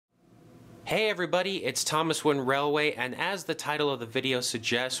Hey everybody, it's ThomasWoodenRailway, and as the title of the video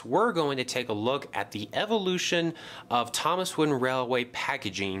suggests, we're going to take a look at the evolution of Thomas Wooden Railway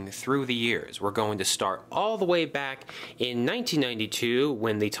packaging through the years. We're going to start all the way back in 1992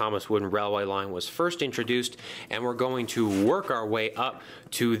 when the Thomas Wooden Railway line was first introduced, and we're going to work our way up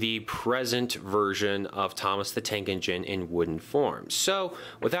to the present version of Thomas the Tank Engine in wooden form. So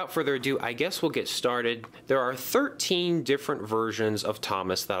without further ado, I guess we'll get started. There are 13 different versions of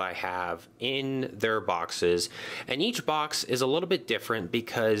Thomas that I have in their boxes, and each box is a little bit different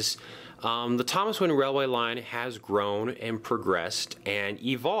because the Thomas Wooden Railway line has grown and progressed and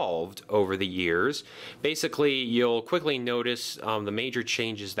evolved over the years. Basically, you'll quickly notice the major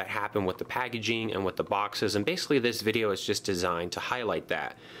changes that happen with the packaging and with the boxes, and basically this video is just designed to highlight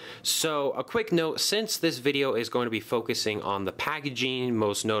that. So a quick note, since this video is going to be focusing on the packaging,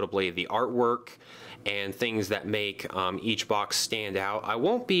 most notably the artwork, and things that make each box stand out, I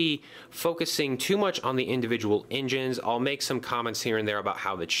won't be focusing too much on the individual engines. I'll make some comments here and there about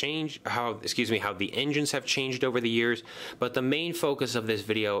how the engines have changed over the years, but the main focus of this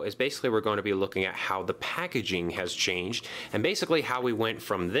video is basically we're going to be looking at how the packaging has changed and basically how we went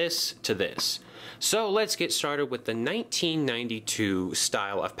from this to this. So let's get started with the 1992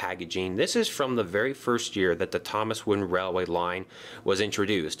 style of packaging. This is from the very first year that the Thomas Wooden Railway line was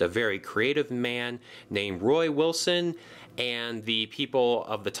introduced. A very creative man named Roy Wilson and the people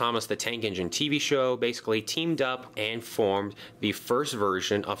of the Thomas the Tank Engine TV show basically teamed up and formed the first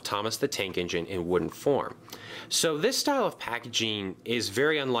version of Thomas the Tank Engine in wooden form. So this style of packaging is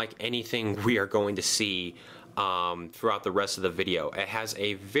very unlike anything we are going to see throughout the rest of the video. It has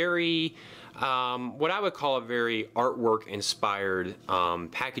a very what I would call a very artwork inspired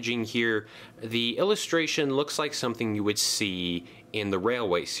packaging here. The illustration looks like something you would see in the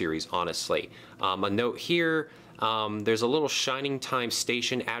Railway series, honestly. A note here, there's a little Shining Time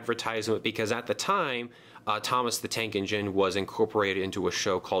Station advertisement because at the time Thomas the Tank Engine was incorporated into a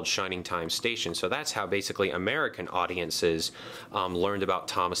show called Shining Time Station. So that's how basically American audiences learned about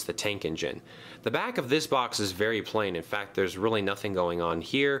Thomas the Tank Engine. The back of this box is very plain. In fact, there's really nothing going on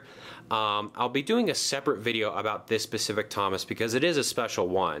here. I'll be doing a separate video about this specific Thomas because it is a special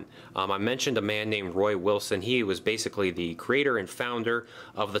one. I mentioned a man named Roy Wilson. He was basically the creator and founder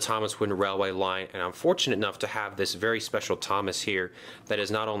of the Thomas Wooden Railway line, and I'm fortunate enough to have this very special Thomas here that is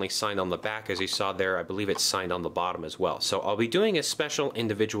not only signed on the back as you saw there, I believe it's signed on the bottom as well. So I'll be doing a special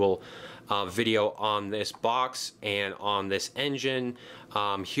individual video on this box and on this engine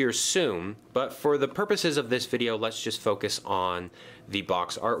here soon, but for the purposes of this video, let's just focus on the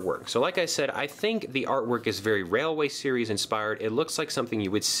box artwork. So like I said, I think the artwork is very Railway series inspired. It looks like something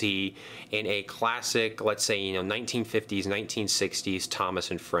you would see in a classic, let's say, 1950s, 1960s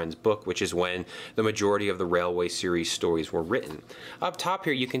Thomas and Friends book, which is when the majority of the Railway series stories were written. Up top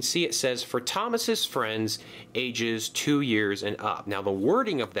here, you can see it says, "For Thomas's friends ages 2 years and up." Now the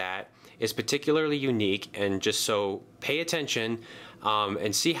wording of that is particularly unique, and just so pay attention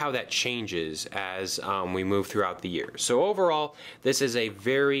and see how that changes as we move throughout the years. So overall, this is a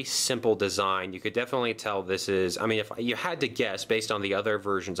very simple design. You could definitely tell this is, I mean, if you had to guess based on the other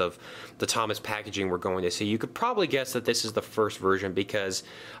versions of the Thomas packaging we're going to see, you could probably guess that this is the first version because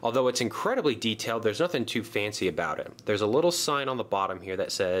although it's incredibly detailed, there's nothing too fancy about it. There's a little sign on the bottom here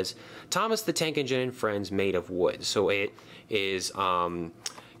that says, "Thomas the Tank Engine and Friends made of wood." So it is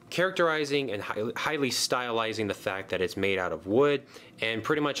characterizing and highly stylizing the fact that it's made out of wood, and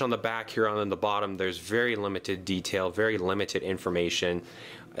pretty much on the back here on the bottom there's very limited detail, very limited information.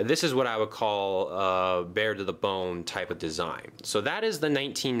 This is what I would call bare to the bone type of design. So that is the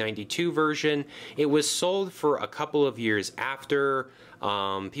 1992 version. It was sold for a couple of years after.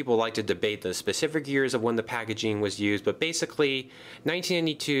 People like to debate the specific years of when the packaging was used, but basically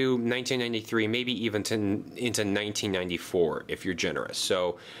 1992, 1993, maybe even into 1994 if you're generous.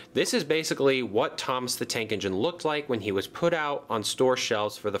 So this is basically what Thomas the Tank Engine looked like when he was put out on store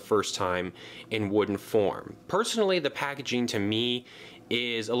shelves for the first time in wooden form. Personally, the packaging to me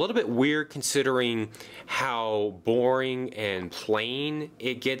is a little bit weird considering how boring and plain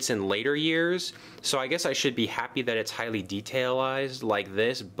it gets in later years. So I guess I should be happy that it's highly detailized like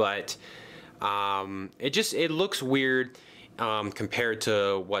this, but it looks weird compared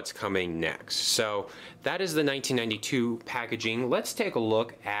to what's coming next. So that is the 1992 packaging. Let's take a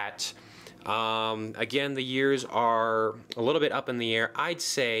look at again, the years are a little bit up in the air. I'd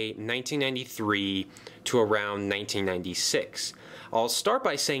say 1993 to around 1996. I'll start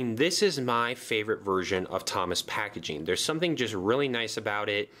by saying this is my favorite version of Thomas packaging. There's something just really nice about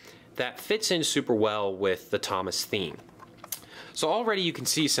it that fits in super well with the Thomas theme. So already you can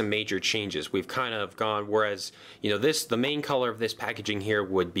see some major changes. We've kind of gone, whereas, you know, the main color of this packaging here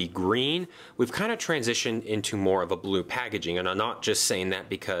would be green. We've kind of transitioned into more of a blue packaging, and I'm not just saying that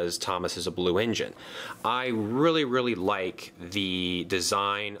because Thomas is a blue engine. I really, really like the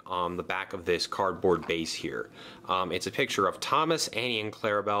design on the back of this cardboard base here. It's a picture of Thomas, Annie, and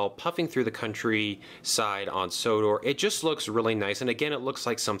Clarabelle puffing through the countryside on Sodor. It just looks really nice, and again, it looks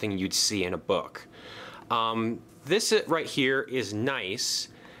like something you'd see in a book. This right here is nice,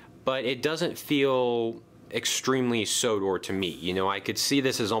 but it doesn't feel extremely Sodor to me. You know, I could see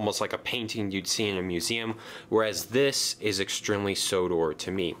this as almost like a painting you'd see in a museum, whereas this is extremely Sodor to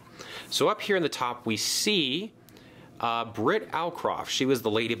me. So up here in the top we see Britt Alcroft. She was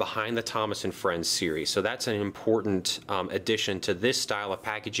the lady behind the Thomas and Friends series, so that's an important addition to this style of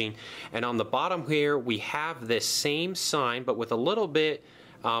packaging. And on the bottom here we have this same sign, but with a little bit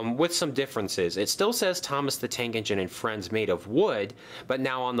with some differences. It still says Thomas the Tank Engine and Friends made of wood, but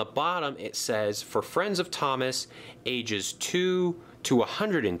now on the bottom it says for Friends of Thomas ages 2 to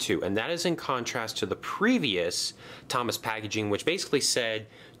 102, and that is in contrast to the previous Thomas packaging, which basically said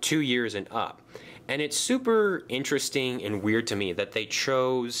 2 years and up. And it's super interesting and weird to me that they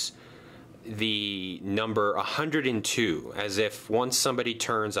chose the number 102, as if once somebody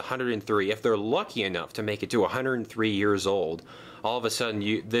turns 103, if they're lucky enough to make it to 103 years old, all of a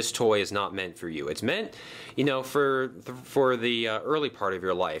sudden this toy is not meant for you. It's meant, you know, for the early part of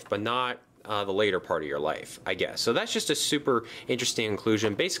your life, but not the later part of your life, I guess. So that's just a super interesting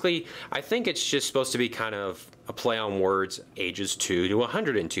inclusion. Basically, I think it's just supposed to be kind of a play on words, ages 2 to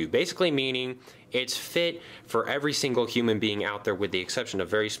 102, basically meaning it's fit for every single human being out there with the exception of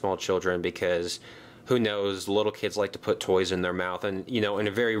very small children, because who knows, little kids like to put toys in their mouth, and you know, in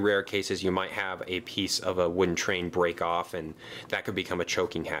a very rare cases you might have a piece of a wooden train break off and that could become a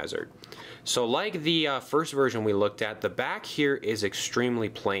choking hazard. So like the first version we looked at, the back here is extremely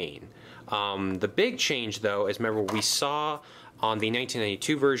plain. The big change though is, remember we saw on the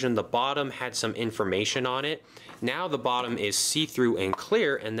 1992 version the bottom had some information on it. Now the bottom is see-through and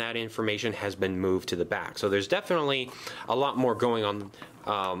clear, and that information has been moved to the back. So there's definitely a lot more going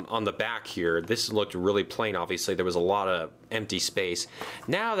on the back here. This looked really plain, obviously. There was a lot of empty space.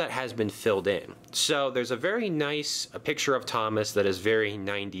 Now that has been filled in. So there's a very nice picture of Thomas that is very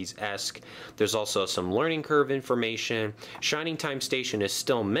 90s-esque. There's also some learning curve information. Shining Time Station is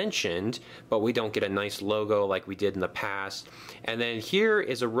still mentioned, but we don't get a nice logo like we did in the past. And then here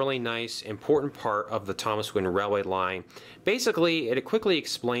is a really nice, important part of the Thomas Wooden Railway line. Basically, it quickly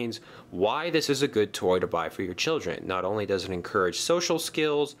explains why this is a good toy to buy for your children. Not only does it encourage social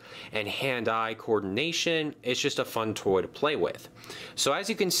skills and hand-eye coordination, it's just a fun toy to play with. So as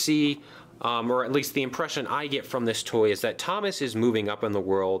you can see, or at least the impression I get from this toy, is that Thomas is moving up in the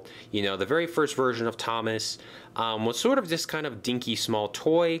world. You know, the very first version of Thomas was sort of this kind of dinky small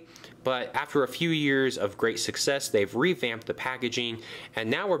toy, but after a few years of great success, they've revamped the packaging,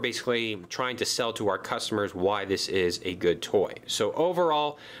 and now we're basically trying to sell to our customers why this is a good toy. So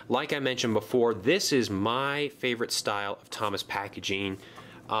overall, like I mentioned before, this is my favorite style of Thomas packaging.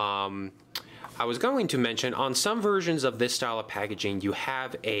 I was going to mention, on some versions of this style of packaging, you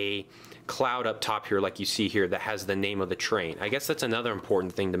have a cloud up top here like you see here that has the name of the train. I guess that's another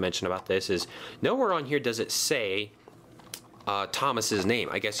important thing to mention about this, is nowhere on here does it say Thomas's name.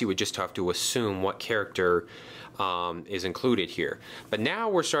 I guess you would just have to assume what character is included here. But now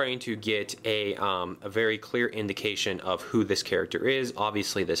we're starting to get a very clear indication of who this character is.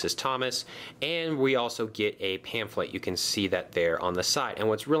 Obviously this is Thomas, and we also get a pamphlet. You can see that there on the side. And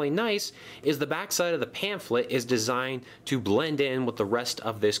what's really nice is the back side of the pamphlet is designed to blend in with the rest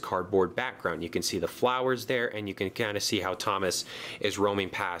of this cardboard background. You can see the flowers there, and you can kind of see how Thomas is roaming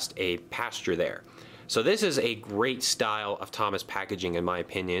past a pasture there. So this is a great style of Thomas packaging, in my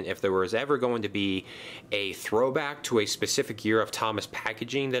opinion. If there was ever going to be a throwback to a specific year of Thomas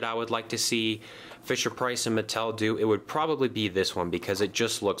packaging that I would like to see Fisher-Price and Mattel do, it would probably be this one, because it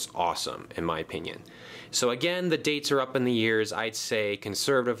just looks awesome, in my opinion. So again, the dates are up in the years. I'd say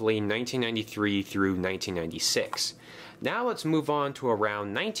conservatively 1993 through 1996. Now let's move on to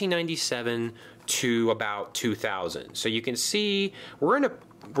around 1997 to about 2000. So you can see we're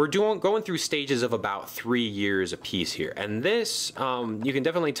going through stages of about 3 years apiece here, and this you can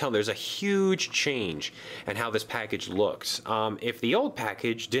definitely tell there's a huge change in how this package looks. If the old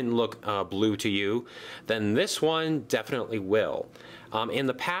package didn't look blue to you, then this one definitely will. In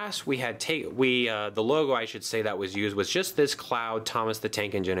the past, we had the logo, I should say, that was used was just this cloud Thomas the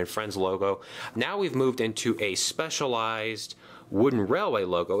Tank Engine and Friends logo. Now we've moved into a specialized Wooden Railway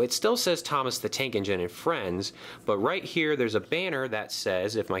logo. It still says Thomas the Tank Engine and Friends, but right here there's a banner that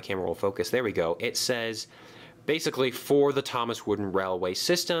says, if my camera will focus, there we go, it says basically for the Thomas Wooden Railway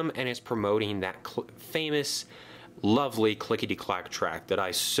system, and it's promoting that famous, lovely clickety-clack track that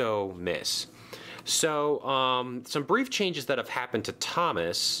I so miss. So some brief changes that have happened to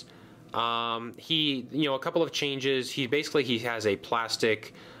Thomas. A couple of changes. He has a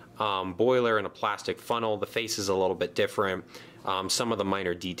plastic boiler and a plastic funnel. The face is a little bit different. Some of the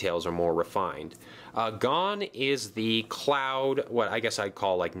minor details are more refined. Gone is the cloud, what I guess I'd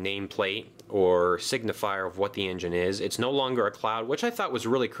call like nameplate or signifier of what the engine is. It's no longer a cloud, which I thought was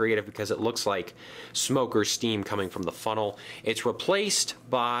really creative because it looks like smoke or steam coming from the funnel. It's replaced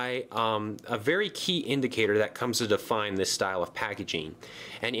by a very key indicator that comes to define this style of packaging.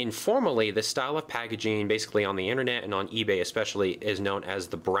 And informally, this style of packaging, basically on the internet and on eBay especially, is known as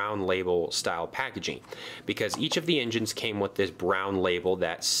the brown label style packaging, because each of the engines came with this brown label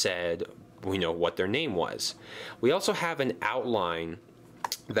that said, what their name was. We also have an outline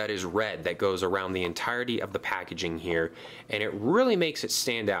that is red that goes around the entirety of the packaging here, and it really makes it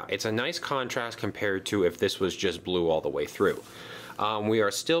stand out. It's a nice contrast compared to if this was just blue all the way through. We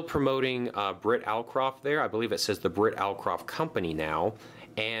are still promoting Britt Alcroft there. I believe it says the Britt Alcroft Company now,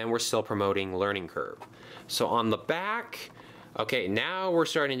 and we're still promoting Learning Curve. So on the back, okay, now we're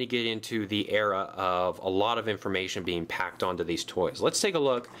starting to get into the era of a lot of information being packed onto these toys. Let's take a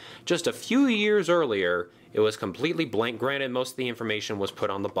look. Just a few years earlier, it was completely blank. Granted, most of the information was put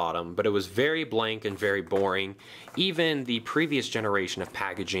on the bottom, but it was very blank and very boring. Even the previous generation of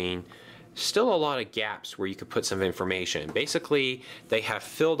packaging, still a lot of gaps where you could put some information. Basically, they have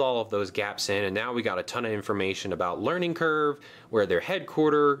filled all of those gaps in, and now we got a ton of information about Learning Curve, where they're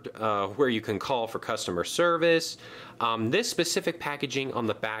headquartered, where you can call for customer service. This specific packaging on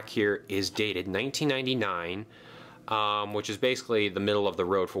the back here is dated 1999. Which is basically the middle of the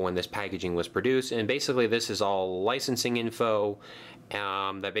road for when this packaging was produced. And basically this is all licensing info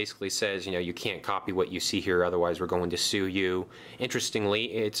that basically says, you can't copy what you see here, otherwise we're going to sue you.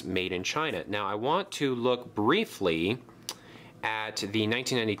 Interestingly, it's made in China. Now I want to look briefly at the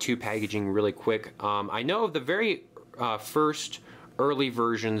 1992 packaging really quick. I know of the very first early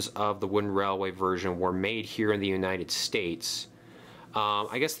versions of the Wooden Railway version were made here in the United States.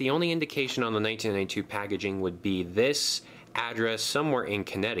 I guess the only indication on the 1992 packaging would be this address somewhere in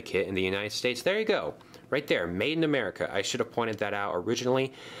Connecticut in the United States. There you go. Right there, made in America. I should have pointed that out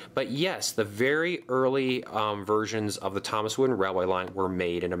originally. But yes, the very early versions of the Thomas Wooden Railway line were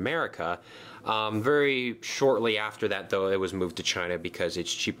made in America. Very shortly after that, though, it was moved to China because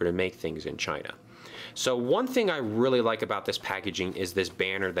it's cheaper to make things in China. So one thing I really like about this packaging is this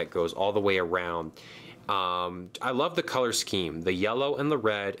banner that goes all the way around. I love the color scheme, the yellow and the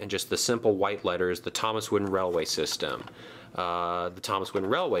red, and just the simple white letters, the Thomas Wooden Railway system. The Thomas Wooden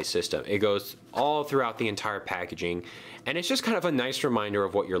Railway system. It goes all throughout the entire packaging, and it's just kind of a nice reminder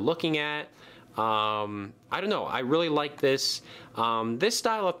of what you're looking at. I don't know, I really like this. This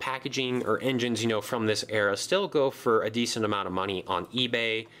style of packaging or engines, from this era still go for a decent amount of money on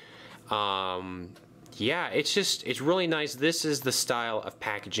eBay. Yeah, it's really nice. This is the style of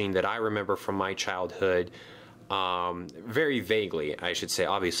packaging that I remember from my childhood, very vaguely, I should say.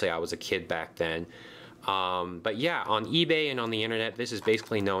 Obviously, I was a kid back then. But yeah, on eBay and on the internet, this is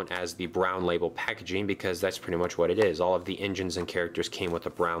basically known as the brown label packaging because that's pretty much what it is. All of the engines and characters came with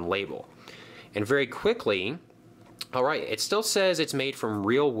a brown label. And very quickly, all right, it still says it's made from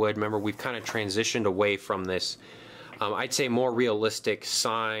real wood. Remember, we've kind of transitioned away from this, I'd say more realistic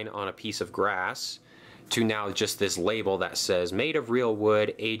sign on a piece of grass, to now just this label that says made of real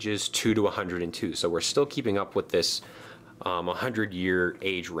wood, ages 2 to 102. So we're still keeping up with this 100-year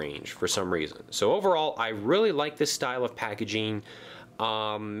age range for some reason. So overall, I really like this style of packaging.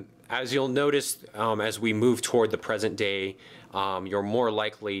 As you'll notice, as we move toward the present day, you're more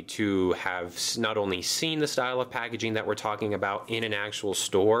likely to have not only seen the style of packaging that we're talking about in an actual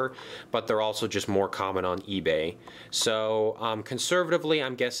store, but they're also just more common on eBay. So conservatively,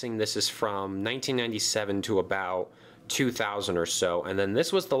 I'm guessing this is from 1997 to about 2000 or so, and then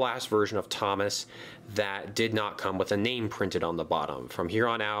this was the last version of Thomas that did not come with a name printed on the bottom. From here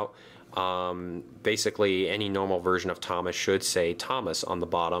on out, basically any normal version of Thomas should say Thomas on the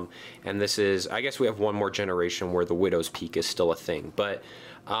bottom, and this is, I guess we have one more generation where the widow's peak is still a thing, but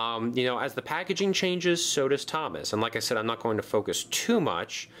as the packaging changes, so does Thomas. And like I said, I'm not going to focus too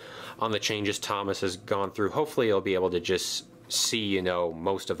much on the changes Thomas has gone through. Hopefully you'll be able to just see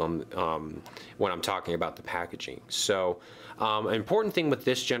most of them when I'm talking about the packaging. So an important thing with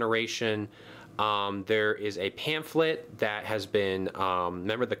this generation, there is a pamphlet that has been,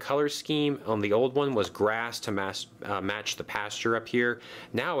 remember the color scheme on the old one was grass to match the pasture up here.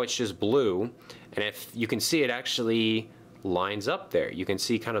 Now it's just blue, and if you can see, it actually lines up there. You can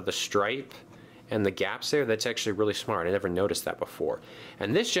see kind of the stripe and the gaps there. That's actually really smart. I never noticed that before.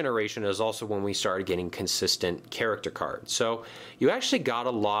 And this generation is also when we started getting consistent character cards. So you actually got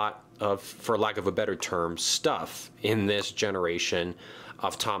a lot of, for lack of a better term, stuff in this generation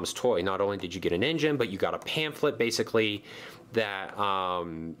of Thomas toy. Not only did you get an engine, but you got a pamphlet basically that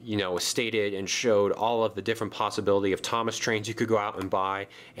you know, stated and showed all of the different possibility of Thomas trains you could go out and buy,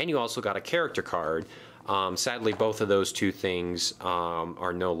 and you also got a character card. Sadly, both of those two things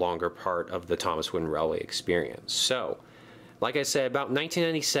are no longer part of the Thomas Wooden Railway experience. So, like I said, about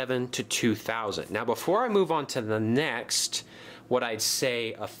 1997 to 2000. Now, before I move on to the next, what I'd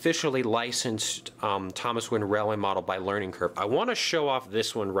say officially licensed Thomas Wooden Railway model by Learning Curve, I want to show off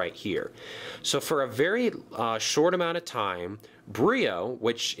this one right here. So for a very short amount of time, Brio,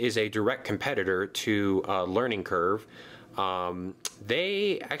 which is a direct competitor to Learning Curve,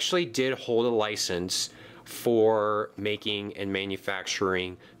 they actually did hold a license for making and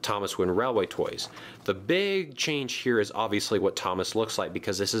manufacturing Thomas Wooden Railway toys. The big change here is obviously what Thomas looks like,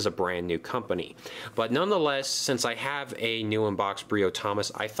 because this is a brand new company. But nonetheless, since I have a new unboxed Brio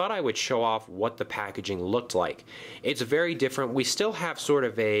Thomas, I thought I would show off what the packaging looked like. It's very different. We still have sort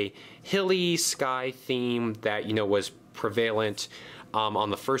of a hilly sky theme that, you know, was prevalent on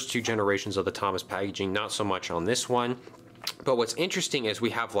the first two generations of the Thomas packaging, not so much on this one. But what's interesting is we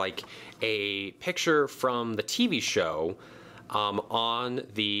have like a picture from the TV show on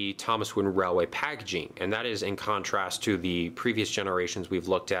the Thomas Wooden Railway packaging, and that is in contrast to the previous generations we've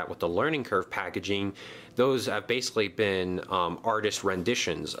looked at with the Learning Curve packaging. Those have basically been artist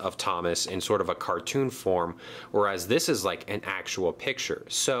renditions of Thomas in sort of a cartoon form, whereas this is like an actual picture.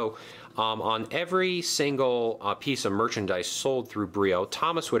 So on every single piece of merchandise sold through Brio,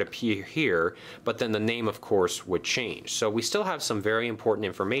 Thomas would appear here, but then the name, of course, would change. So we still have some very important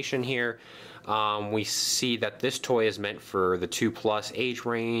information here. We see that this toy is meant for the 2+ age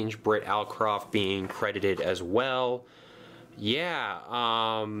range, Britt Alcroft being credited as well.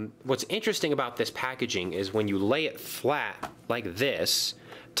 Yeah, what's interesting about this packaging is when you lay it flat like this,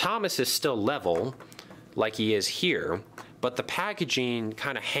 Thomas is still level, like he is here, but the packaging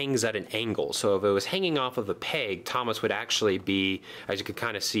kind of hangs at an angle. So if it was hanging off of a peg, Thomas would actually be, as you can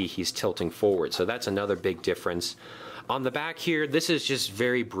kind of see, he's tilting forward. So that's another big difference. On the back here, this is just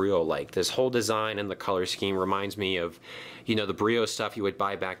very Brio-like. This whole design and the color scheme reminds me of, you know, the Brio stuff you would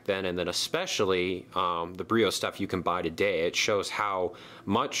buy back then, and then especially the Brio stuff you can buy today. It shows how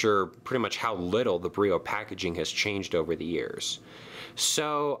much, or pretty much how little, the Brio packaging has changed over the years.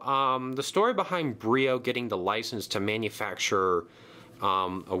 So the story behind Brio getting the license to manufacture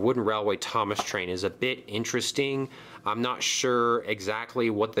a wooden railway Thomas train is a bit interesting. I'm not sure exactly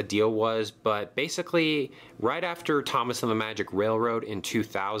what the deal was, but basically right after Thomas and the Magic Railroad in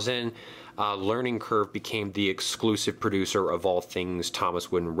 2000, Learning Curve became the exclusive producer of all things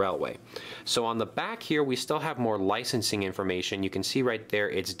Thomas Wooden Railway. So on the back here, we still have more licensing information. You can see right there,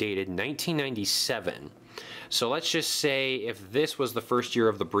 it's dated 1997. So let's just say if this was the first year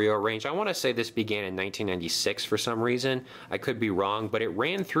of the Brio range, I want to say this began in 1996 for some reason. I could be wrong, but it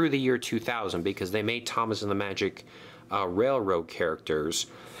ran through the year 2000 because they made Thomas and the Magic Railroad characters.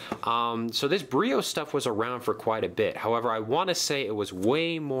 So this Brio stuff was around for quite a bit. However, I want to say it was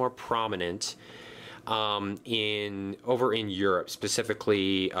way more prominent over in Europe,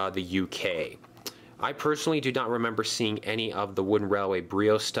 specifically the UK. I personally do not remember seeing any of the Wooden Railway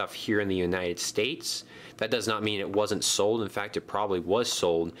Brio stuff here in the United States. That does not mean it wasn't sold. In fact, it probably was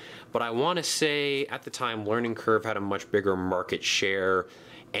sold. But I want to say at the time, Learning Curve had a much bigger market share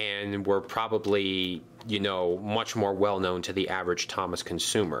and were probably, you know, much more well-known to the average Thomas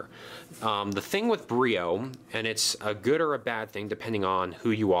consumer. The thing with Brio, and it's a good or a bad thing depending on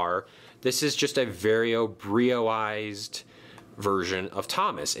who you are, this is just a very Brio-ized version of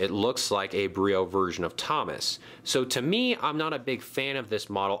Thomas. It looks like a Brio version of Thomas. So to me, I'm not a big fan of this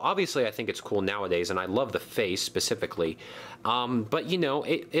model. Obviously, I think it's cool nowadays, and I love the face specifically. But you know,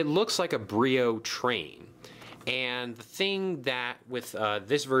 it looks like a Brio train. And the thing that with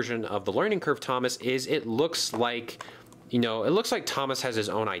this version of the Learning Curve Thomas is it looks like, you know, it looks like Thomas has his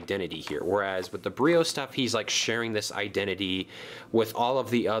own identity here, whereas with the Brio stuff, he's like sharing this identity with all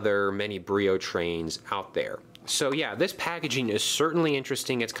of the other many Brio trains out there. So yeah, this packaging is certainly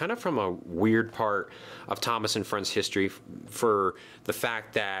interesting. It's kind of from a weird part of Thomas and Friends history for the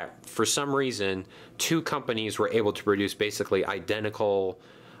fact that for some reason, two companies were able to produce basically identical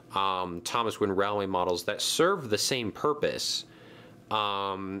Thomas Wooden Railway models that serve the same purpose.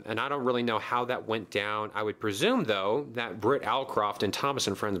 And I don't really know how that went down. I would presume, though, that Britt Alcroft and Thomas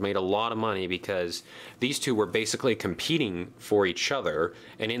and Friends made a lot of money because these two were basically competing for each other,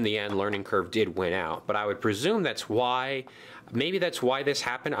 and in the end, Learning Curve did win out. But I would presume that's why Maybe that's why this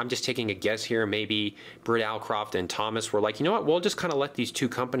happened. I'm just taking a guess here. Maybe Britt Alcroft and Thomas were like, you know what, we'll just kind of let these two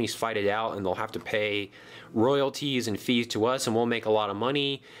companies fight it out, and they'll have to pay royalties and fees to us, and we'll make a lot of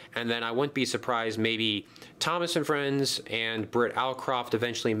money. And then I wouldn't be surprised maybe Thomas and Friends and Britt Alcroft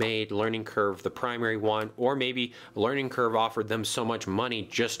eventually made Learning Curve the primary one, or maybe Learning Curve offered them so much money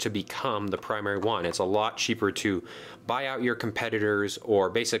just to become the primary one. It's a lot cheaper to buy out your competitors, or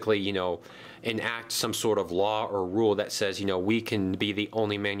basically, you know, enact some sort of law or rule that says, you know, we can be the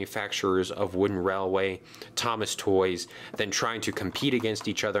only manufacturers of Wooden Railway, Thomas toys, than trying to compete against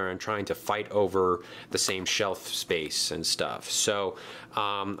each other and trying to fight over the same shelf space and stuff. So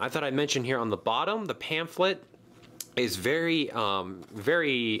I thought I'd mention here on the bottom, the pamphlet is very,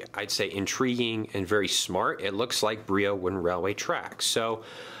 I'd say, intriguing and very smart. It looks like Brio Wooden Railway tracks. So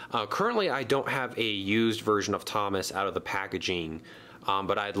currently I don't have a used version of Thomas out of the packaging,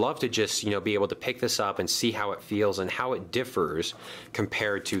 but I'd love to just, you know, be able to pick this up and see how it feels and how it differs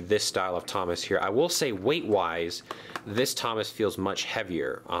compared to this style of Thomas here. I will say weight-wise, this Thomas feels much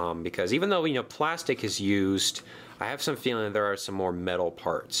heavier, because even though, you know, plastic is used, I have some feeling that there are some more metal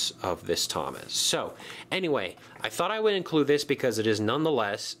parts of this Thomas. So anyway, I thought I would include this because it is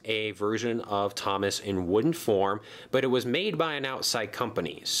nonetheless a version of Thomas in wooden form, but it was made by an outside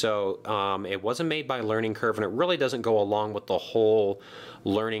company. So it wasn't made by Learning Curve, and it really doesn't go along with the whole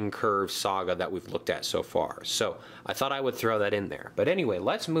Learning Curve saga that we've looked at so far. So I thought I would throw that in there. But anyway,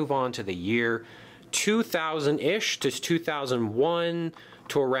 let's move on to the year 2000-ish to 2001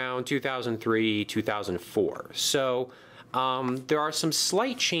 to around 2003, 2004. So there are some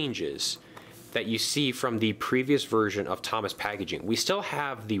slight changes that you see from the previous version of Thomas packaging. We still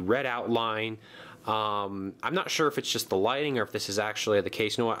have the red outline. I'm not sure if it's just the lighting or if this is actually the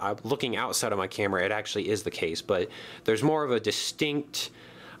case. You know what, I'm looking outside of my camera, it actually is the case, but there's more of a distinct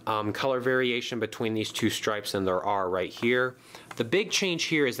color variation between these two stripes than there are right here. The big change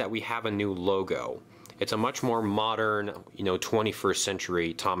here is that we have a new logo. It's a much more modern, you know, 21st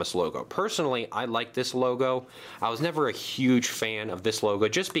century Thomas logo. Personally, I like this logo. I was never a huge fan of this logo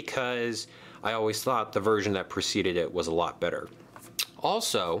just because I always thought the version that preceded it was a lot better.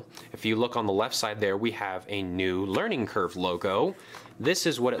 Also, if you look on the left side there, we have a new Learning Curve logo. This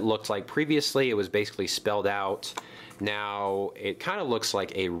is what it looked like previously. It was basically spelled out. Now, it kind of looks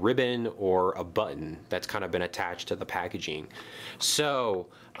like a ribbon or a button that's kind of been attached to the packaging. So,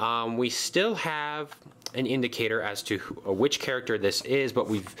 we still have an indicator as to which character this is, but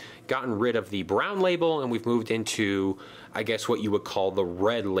we've gotten rid of the brown label and we've moved into, I guess, what you would call the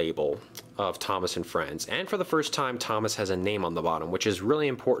red label of Thomas and Friends. And for the first time, Thomas has a name on the bottom, which is really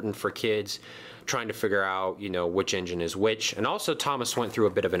important for kids trying to figure out, you know, which engine is which. And also, Thomas went through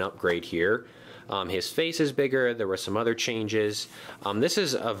a bit of an upgrade here. His face is bigger. There were some other changes. This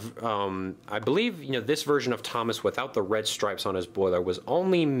is, I believe, you know, this version of Thomas without the red stripes on his boiler was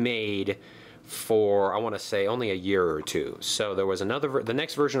only made for, I want to say, only a year or two. So there was another, the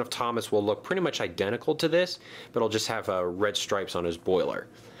next version of Thomas will look pretty much identical to this, but it'll just have red stripes on his boiler.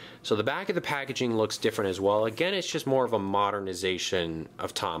 So the back of the packaging looks different as well. Again, it's just more of a modernization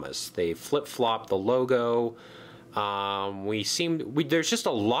of Thomas. They flip-flopped the logo. There's just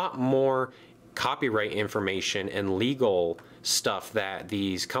a lot more copyright information and legal stuff that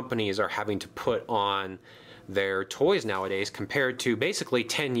these companies are having to put on their toys nowadays compared to basically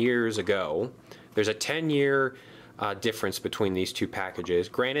 10 years ago. There's a 10-year difference between these two packages.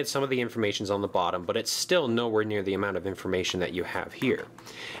 Granted, some of the information's on the bottom, but it's still nowhere near the amount of information that you have here.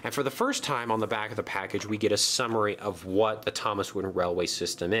 And for the first time on the back of the package, we get a summary of what the Thomas Wooden Railway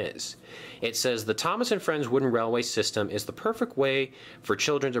system is. It says, the Thomas and Friends Wooden Railway system is the perfect way for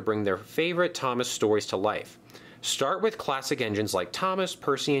children to bring their favorite Thomas stories to life. Start with classic engines like Thomas,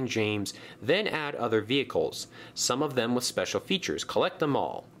 Percy, and James, then add other vehicles, some of them with special features. Collect them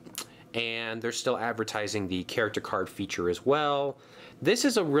all. And they're still advertising the character card feature as well. This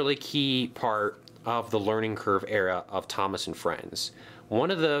is a really key part of the Learning Curve era of Thomas and Friends.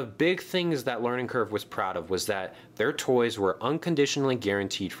 One of the big things that Learning Curve was proud of was that their toys were unconditionally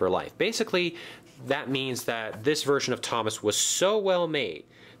guaranteed for life. Basically, that means that this version of Thomas was so well made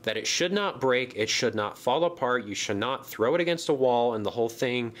that it should not break, it should not fall apart, you should not throw it against a wall and the whole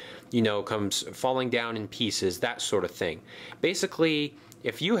thing, you know, comes falling down in pieces, that sort of thing. Basically,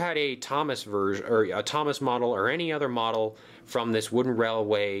 if you had a Thomas version or a Thomas model or any other model from this Wooden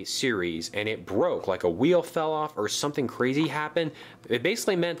Railway series and it broke, like a wheel fell off or something crazy happened, it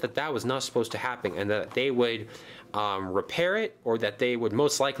basically meant that that was not supposed to happen and that they would repair it, or that they would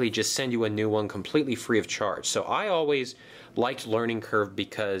most likely just send you a new one completely free of charge. So I always liked Learning Curve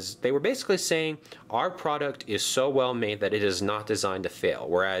because they were basically saying our product is so well made that it is not designed to fail.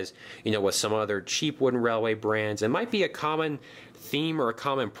 Whereas, you know, with some other cheap wooden railway brands, it might be a common theme or a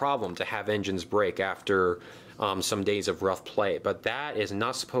common problem to have engines break after some days of rough play, but that is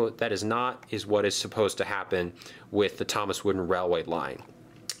not what is supposed to happen with the Thomas Wooden Railway line.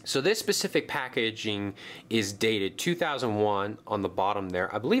 So this specific packaging is dated 2001 on the bottom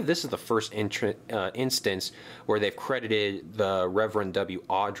there. I believe this is the first instance where they've credited the Reverend W.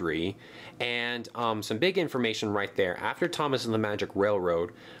 Audrey. And some big information right there. After Thomas and the Magic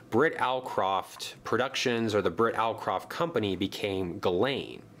Railroad, Britt Alcroft Productions, or the Britt Alcroft Company, became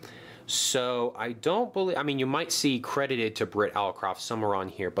Ghislaine. So I don't believe, I mean, you might see credited to Britt Alcroft somewhere on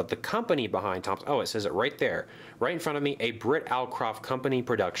here, but the company behind Thomas, oh, it says it right there, right in front of me, a Britt Alcroft Company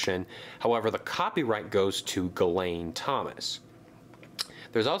production. However, the copyright goes to Ghislaine Thomas.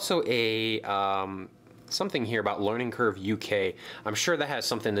 There's also a something here about Learning Curve UK. I'm sure that has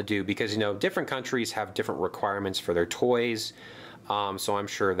something to do because, you know, different countries have different requirements for their toys. So I'm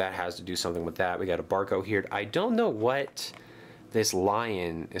sure that has to do something with that. We got a barcode here. I don't know what this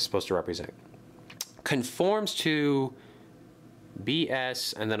lion is supposed to represent. Conforms to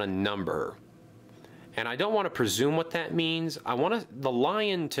BS and then a number. And I don't want to presume what that means. The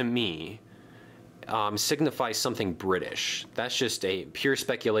lion to me signifies something British. That's just a pure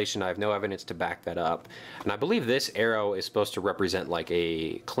speculation. I have no evidence to back that up. And I believe this arrow is supposed to represent like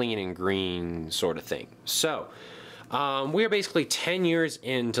a clean and green sort of thing. So we are basically 10 years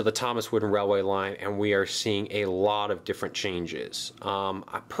into the Thomas Wooden Railway line, and we are seeing a lot of different changes.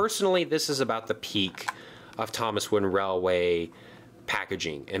 Personally, this is about the peak of Thomas Wooden Railway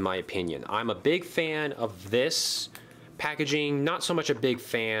packaging, in my opinion. I'm a big fan of this packaging, not so much a big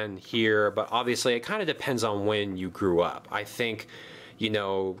fan here, but obviously it kind of depends on when you grew up. I think, you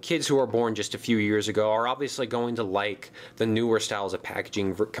know, kids who are born just a few years ago are obviously going to like the newer styles of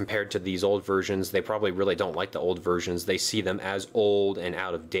packaging compared to these old versions. They probably really don't like the old versions. They see them as old and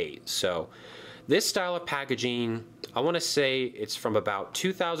out of date. So this style of packaging, I want to say it's from about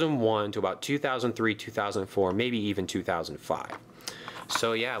 2001 to about 2003, 2004, maybe even 2005.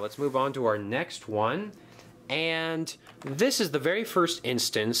 So yeah, let's move on to our next one. And this is the very first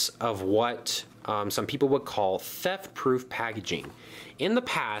instance of what some people would call theft-proof packaging. In the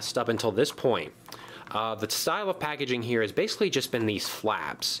past, up until this point, the style of packaging here has basically just been these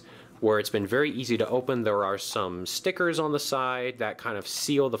flaps, where it's been very easy to open. There are some stickers on the side that kind of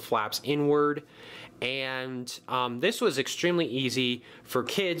seal the flaps inward. And this was extremely easy for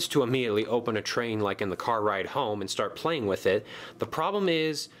kids to immediately open a train like in the car ride home and start playing with it. The problem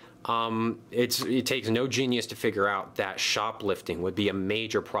is, it takes no genius to figure out that shoplifting would be a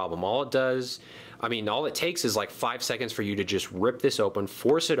major problem. All it takes is like 5 seconds for you to just rip this open,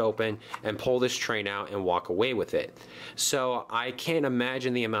 force it open, and pull this train out and walk away with it. So I can't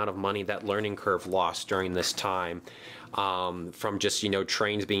imagine the amount of money that Learning Curve lost during this time from just, you know,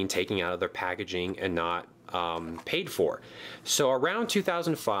 trains being taken out of their packaging and not paid for. So around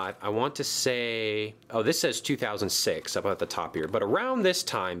 2005, I want to say, oh, this says 2006 up at the top here, but around this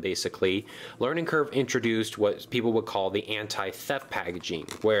time, basically, Learning Curve introduced what people would call the anti-theft packaging,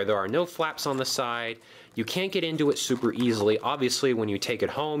 where there are no flaps on the side. You can't get into it super easily. Obviously, when you take it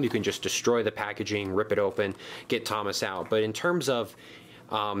home, you can just destroy the packaging, rip it open, get Thomas out. But in terms of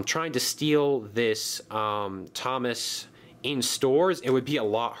trying to steal this Thomas in stores, it would be a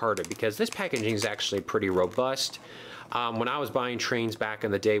lot harder because this packaging is actually pretty robust. When I was buying trains back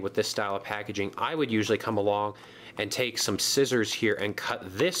in the day with this style of packaging, I would usually come along and take some scissors here and cut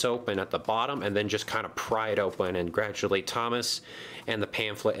this open at the bottom and then just kind of pry it open, and gradually Thomas and the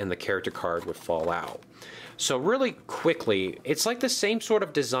pamphlet and the character card would fall out. So really quickly, it's like the same sort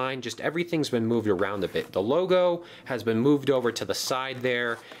of design, just everything's been moved around a bit. The logo has been moved over to the side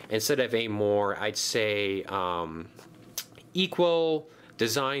there instead of a more, I'd say, equal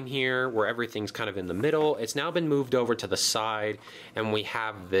design here where everything's kind of in the middle. It's now been moved over to the side, and we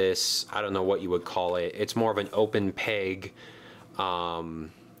have this, I don't know what you would call it, it's more of an open peg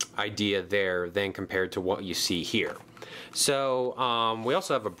idea there than compared to what you see here. So we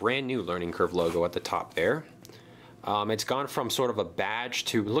also have a brand new Learning Curve logo at the top there. It's gone from sort of a badge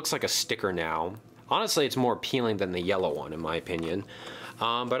to, looks like a sticker now. Honestly, it's more appealing than the yellow one in my opinion.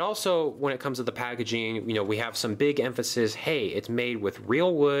 But also, when it comes to the packaging, you know, we have some big emphasis. Hey, it's made with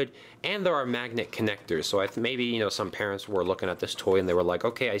real wood, and there are magnet connectors. So maybe, you know, some parents were looking at this toy and they were like,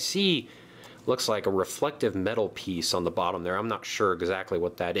 okay, I see, looks like a reflective metal piece on the bottom there. I'm not sure exactly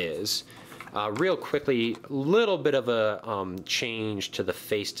what that is. Real quickly, little bit of a change to the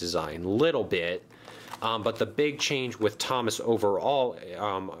face design, little bit. But the big change with Thomas overall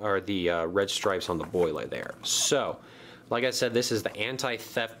are the red stripes on the boiler there. So Like I said, this is the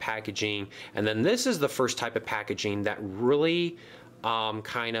anti-theft packaging, and then this is the first type of packaging that really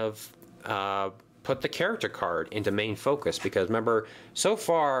kind of put the character card into main focus, because remember, so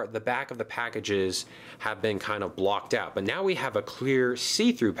far the back of the packages have been kind of blocked out, but now we have a clear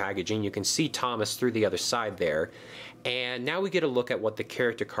see-through packaging. You can see Thomas through the other side there, and now we get a look at what the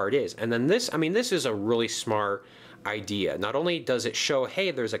character card is. And then this, I mean, this is a really smart idea. Not only does it show,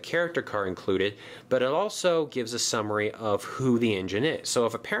 hey, there's a character card included, but it also gives a summary of who the engine is. So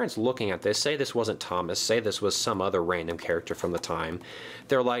if a parent's looking at this, say this wasn't Thomas, say this was some other random character from the time,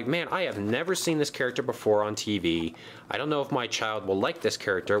 they're like, man, I have never seen this character before on TV. I don't know if my child will like this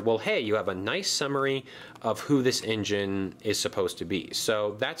character. Well, hey, you have a nice summary of who this engine is supposed to be.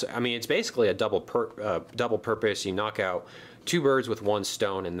 So that's, I mean, it's basically a double purpose. You knock out two birds with one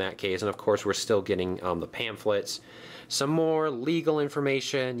stone in that case. And of course, we're still getting the pamphlets. Some more legal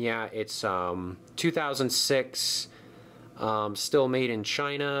information. Yeah, it's 2006, still made in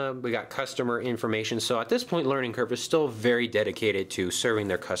China. We got customer information. So at this point, Learning Curve is still very dedicated to serving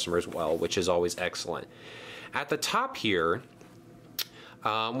their customers well, which is always excellent. At the top here,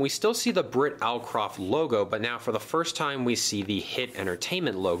 we still see the Britt Alcroft logo, but now for the first time we see the Hit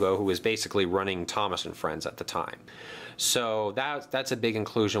Entertainment logo, who was basically running Thomas and Friends at the time. So that's a big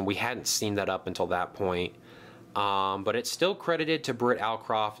inclusion. We hadn't seen that up until that point. But it's still credited to Britt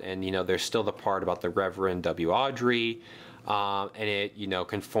Alcroft, and you know, there's still the part about the Reverend W. Audrey, and it, you know,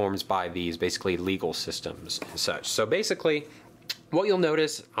 conforms by these basically legal systems and such. So basically, what you'll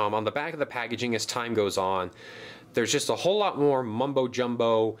notice on the back of the packaging as time goes on, there's just a whole lot more mumbo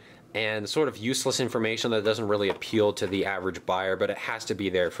jumbo and sort of useless information that doesn't really appeal to the average buyer, but it has to be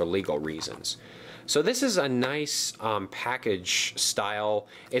there for legal reasons. So this is a nice package style.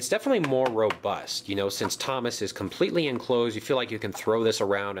 It's definitely more robust, you know, since Thomas is completely enclosed. You feel like you can throw this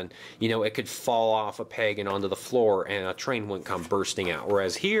around and, you know, it could fall off a peg and onto the floor and a train wouldn't come bursting out.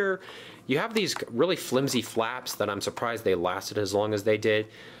 Whereas here, you have these really flimsy flaps that I'm surprised they lasted as long as they did.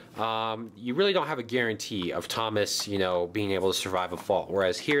 You really don't have a guarantee of Thomas, you know, being able to survive a fall.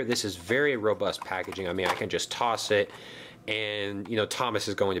 Whereas here, this is very robust packaging. I mean, I can just toss it and, you know, Thomas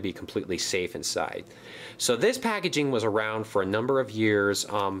is going to be completely safe inside. So this packaging was around for a number of years.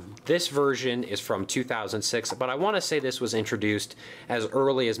 This version is from 2006, but I want to say this was introduced as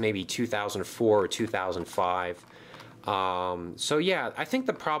early as maybe 2004 or 2005. So yeah, I think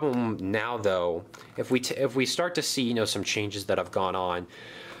the problem now, though, if we start to see, you know, some changes that have gone on,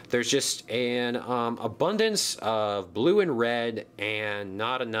 there's just an abundance of blue and red and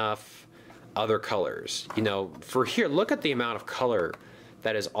not enough other colors. You know, for here, look at the amount of color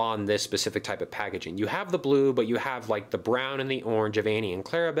that is on this specific type of packaging. You have the blue, but you have like the brown and the orange of Annie and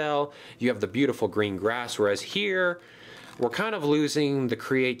Clarabelle. You have the beautiful green grass, whereas here, we're kind of losing the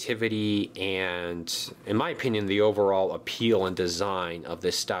creativity and, in my opinion, the overall appeal and design of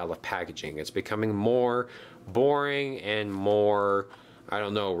this style of packaging. It's becoming more boring and more, I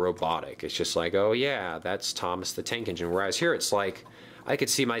don't know, robotic. It's just like, oh yeah, that's Thomas the Tank Engine. Whereas here it's like, I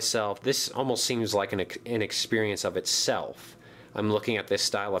could see myself, this almost seems like an experience of itself. I'm looking at this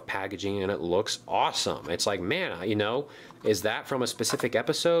style of packaging and it looks awesome. It's like, man, you know, is that from a specific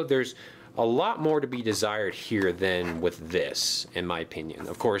episode? There's a lot more to be desired here than with this, in my opinion.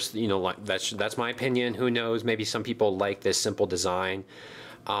 Of course, you know, like that's my opinion. Who knows? Maybe some people like this simple design.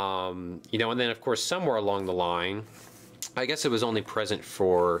 You know, and then of course somewhere along the line, I guess it was only present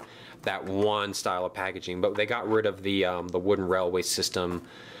for that one style of packaging, but they got rid of the wooden railway system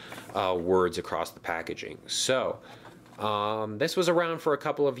words across the packaging. So this was around for a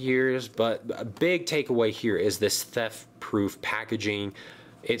couple of years, but a big takeaway here is this theft-proof packaging.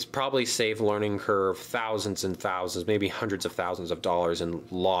 It's probably saved Learning Curve thousands and thousands, maybe hundreds of thousands of dollars in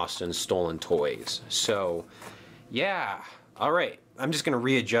lost and stolen toys. So yeah, all right. I'm just going to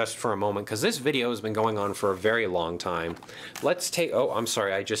readjust for a moment because this video has been going on for a very long time. Let's take, oh, I'm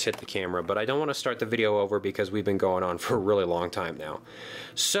sorry, I just hit the camera, but I don't want to start the video over because we've been going on for a really long time now.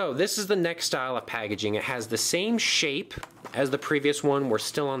 So this is the next style of packaging. It has the same shape as the previous one. We're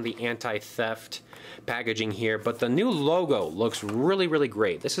still on the anti-theft packaging here, but the new logo looks really, really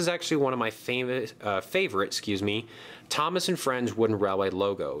great. This is actually one of my favorite, Thomas and Friends Wooden Railway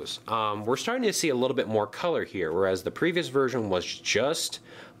logos. We're starting to see a little bit more color here, whereas the previous version was just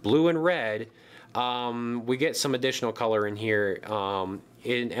blue and red. We get some additional color in here,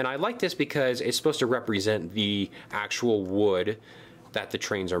 and I like this because it's supposed to represent the actual wood that the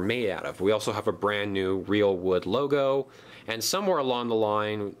trains are made out of. We also have a brand new real wood logo, and somewhere along the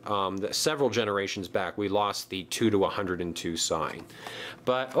line, several generations back, we lost the 2 to 102 sign.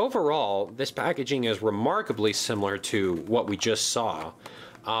 But overall, this packaging is remarkably similar to what we just saw.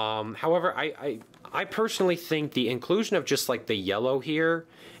 However, I personally think the inclusion of just like the yellow here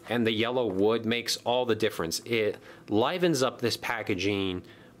and the yellow wood makes all the difference. It livens up this packaging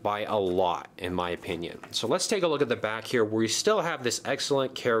by a lot, in my opinion. So let's take a look at the back here, where we still have this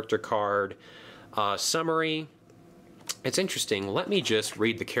excellent character card summary. It's interesting. Let me just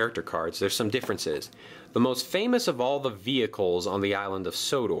read the character cards. There's some differences. The most famous of all the vehicles on the island of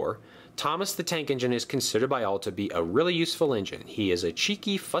Sodor, Thomas the Tank Engine is considered by all to be a really useful engine. He is a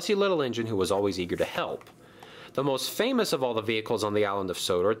cheeky, fussy little engine who was always eager to help. The most famous of all the vehicles on the island of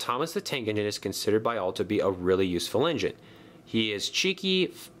Sodor, Thomas the Tank Engine is considered by all to be a really useful engine. He is a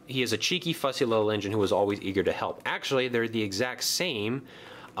cheeky, fussy little engine who was always eager to help. Actually, they're the exact same.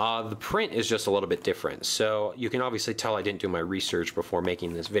 The print is just a little bit different. So you can obviously tell I didn't do my research before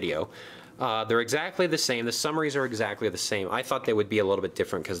making this video. They're exactly the same. The summaries are exactly the same. I thought they would be a little bit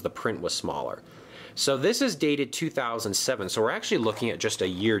different because the print was smaller. So this is dated 2007, so we're actually looking at just a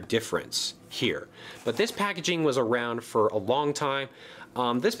year difference here. But this packaging was around for a long time.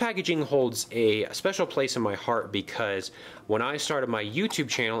 This packaging holds a special place in my heart because when I started my YouTube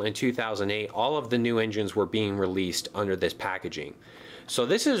channel in 2008, all of the new engines were being released under this packaging. So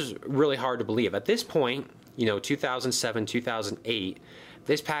this is really hard to believe. At this point, you know, 2007, 2008,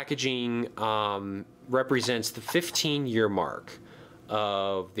 this packaging represents the 15-year mark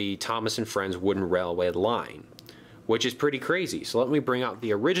of the Thomas & Friends Wooden Railway line, which is pretty crazy. So let me bring out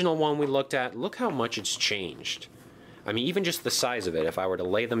the original one we looked at. Look how much it's changed. I mean, even just the size of it, if I were to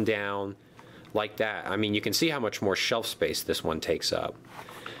lay them down like that, I mean, you can see how much more shelf space this one takes up.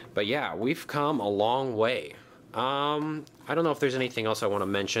 But yeah, we've come a long way. I don't know if there's anything else I want to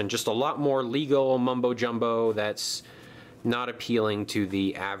mention. Just a lot more legal mumbo-jumbo that's not appealing to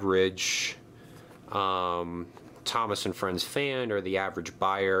the average Thomas & Friends fan or the average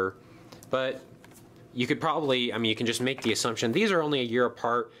buyer. But you could probably, I mean, you can just make the assumption these are only a year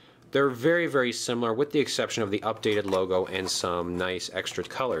apart. They're very, very similar with the exception of the updated logo and some nice extra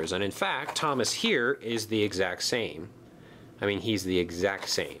colors. And in fact, Thomas here is the exact same. I mean, he's the exact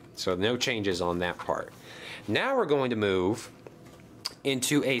same. So no changes on that part. Now we're going to move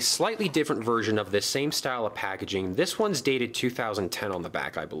into a slightly different version of this same style of packaging. This one's dated 2010 on the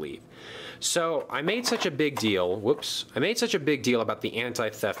back, I believe. So I made such a big deal, I made such a big deal about the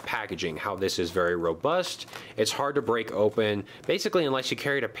anti-theft packaging, how this is very robust, it's hard to break open, basically unless you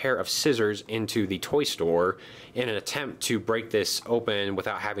carried a pair of scissors into the toy store in an attempt to break this open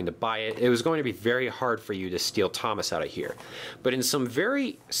without having to buy it. It was going to be very hard for you to steal Thomas out of here. But in some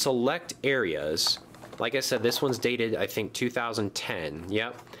very select areas, like I said, this one's dated, I think, 2010,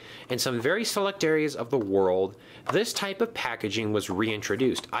 yep. In some very select areas of the world, this type of packaging was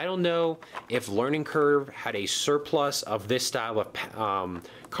reintroduced. I don't know if Learning Curve had a surplus of this style of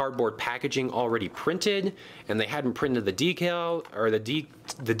cardboard packaging already printed, and they hadn't printed the decal, or the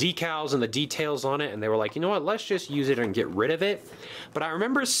decals and the details on it, and they were like, you know what, let's just use it and get rid of it. But I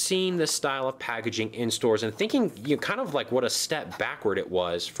remember seeing this style of packaging in stores and thinking, you know, kind of like what a step backward it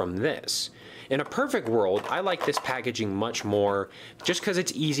was from this. In a perfect world, I like this packaging much more just because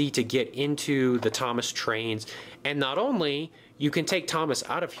it's easy to get into the Thomas trains. And not only you can take Thomas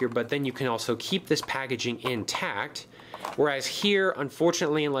out of here, but then you can also keep this packaging intact. Whereas here,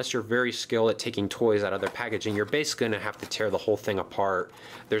 unfortunately, unless you're very skilled at taking toys out of their packaging, you're basically going to have to tear the whole thing apart.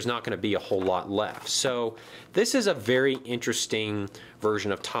 There's not going to be a whole lot left. So this is a very interesting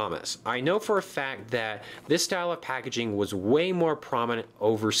version of Thomas. I know for a fact that this style of packaging was way more prominent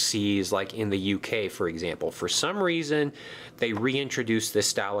overseas, like in the UK, for example. For some reason, they reintroduced this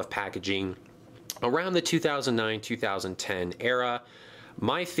style of packaging around the 2009-2010 era.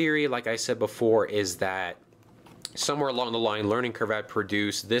 My theory, like I said before, is that somewhere along the line, Learning Curve had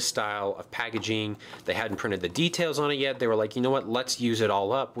produced this style of packaging. They hadn't printed the details on it yet. They were like, you know what, let's use it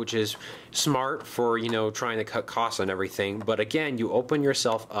all up, which is smart for, you know, trying to cut costs on everything. But again, you open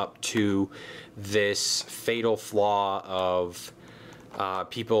yourself up to this fatal flaw of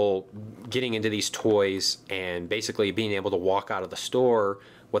people getting into these toys and basically being able to walk out of the store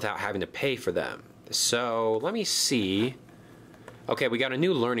without having to pay for them. So let me see. Okay, we got a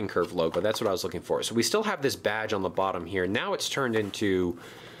new Learning Curve logo. That's what I was looking for. So we still have this badge on the bottom here. Now it's turned into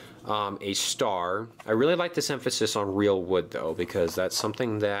a star. I really like this emphasis on real wood, though, because that's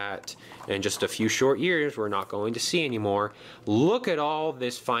something that in just a few short years we're not going to see anymore. Look at all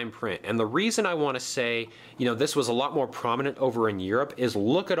this fine print. And the reason I want to say, you know, this was a lot more prominent over in Europe is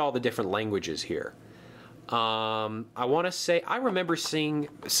look at all the different languages here. I want to say, I remember seeing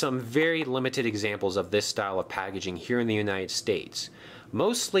some very limited examples of this style of packaging here in the United States.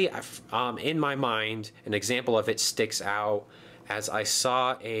 Mostly, in my mind, an example of it sticks out as I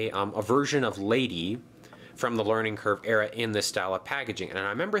saw a version of Lady from the learning curve era in this style of packaging. And I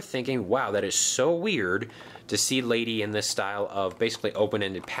remember thinking, wow, that is so weird to see Lady in this style of basically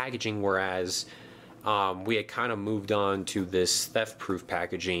open-ended packaging, whereas we had kind of moved on to this theft-proof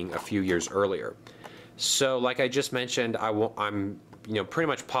packaging a few years earlier. So like I just mentioned, I'm pretty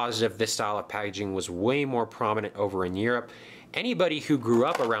much positive this style of packaging was way more prominent over in Europe. Anybody who grew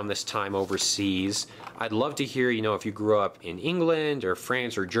up around this time overseas, I'd love to hear, if you grew up in England or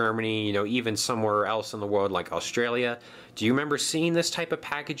France or Germany, even somewhere else in the world like Australia. Do you remember seeing this type of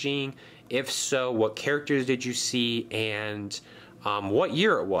packaging? If so, what characters did you see, and what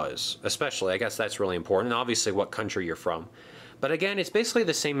year it was, especially? I guess that's really important, and obviously what country you're from. But again, it's basically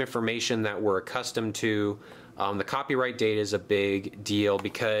the same information that we're accustomed to. The copyright date is a big deal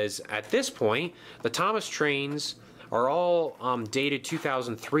because at this point, the Thomas trains are all dated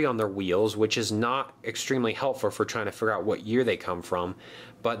 2003 on their wheels, which is not extremely helpful for trying to figure out what year they come from.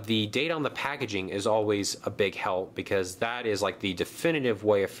 But the date on the packaging is always a big help because that is like the definitive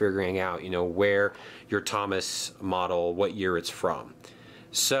way of figuring out, where your Thomas model, what year it's from.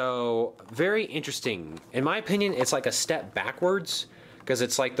 So very interesting. In my opinion, it's like a step backwards because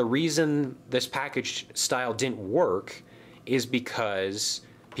it's like the reason this package style didn't work is because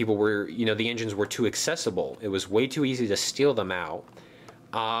people were, the engines were too accessible. It was way too easy to steal them out.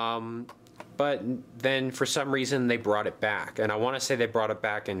 But then for some reason they brought it back. And I want to say they brought it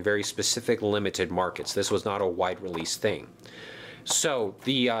back in very specific limited markets. This was not a wide release thing. So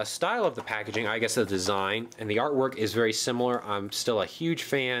the style of the packaging, I guess the design and the artwork is very similar. I'm still a huge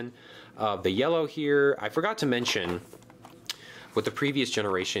fan of the yellow here. I forgot to mention with the previous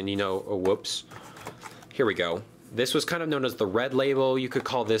generation, oh, whoops, here we go. This was kind of known as the red label. You could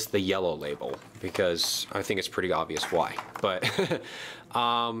call this the yellow label because I think it's pretty obvious why. But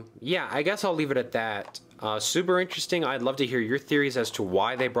yeah, I guess I'll leave it at that. Super interesting. I'd love to hear your theories as to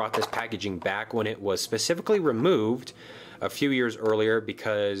why they brought this packaging back when it was specifically removed a few years earlier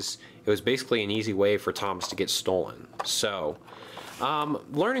because it was basically an easy way for Thomas to get stolen. So,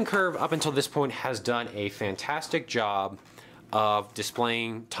 Learning Curve up until this point has done a fantastic job of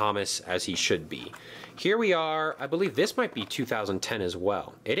displaying Thomas as he should be. Here we are, I believe this might be 2010 as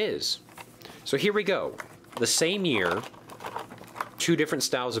well. It is. So here we go. The same year, two different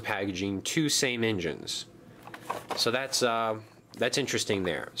styles of packaging, two same engines. So that's interesting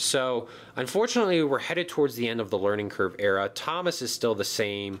there. So unfortunately, we're headed towards the end of the Learning Curve era. Thomas is still the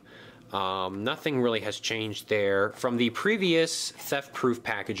same. Nothing really has changed there. From the previous theft-proof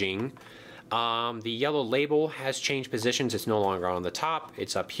packaging, the yellow label has changed positions. It's no longer on the top.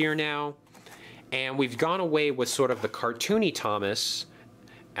 It's up here now. And we've gone away with sort of the cartoony Thomas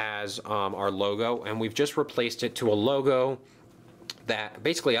as our logo, and we've just replaced it to a logo that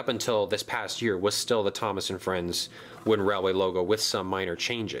basically up until this past year was still the Thomas & Friends Wooden Railway logo with some minor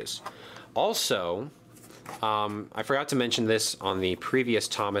changes. Also, I forgot to mention this on the previous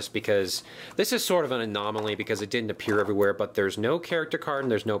Thomas because this is sort of an anomaly because it didn't appear everywhere, but there's no character card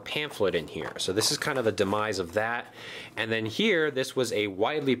and there's no pamphlet in here. So this is kind of the demise of that. And then here, this was a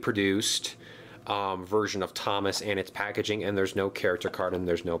widely produced version of Thomas and its packaging, and there's no character card and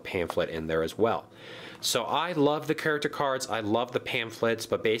there's no pamphlet in there as well. So I love the character cards, I love the pamphlets,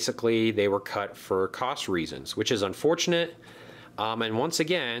 but basically they were cut for cost reasons, which is unfortunate. And once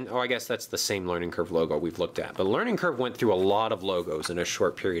again, I guess that's the same Learning Curve logo we've looked at, but Learning Curve went through a lot of logos in a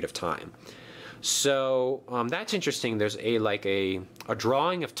short period of time. So that's interesting. There's a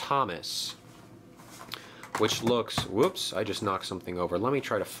drawing of Thomas, which looks, whoops, I just knocked something over. Let me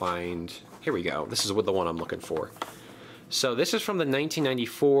try to find, here we go. This is the one I'm looking for. So this is from the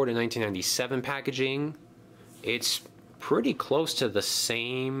 1994 to 1997 packaging. It's pretty close to the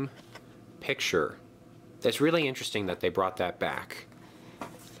same picture. It's really interesting that they brought that back.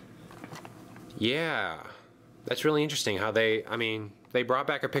 Yeah, that's really interesting how they brought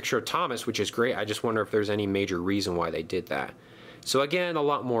back a picture of Thomas, which is great. I just wonder if there's any major reason why they did that. So again, a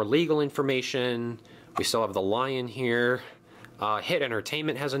lot more legal information. We still have the lion here. Hit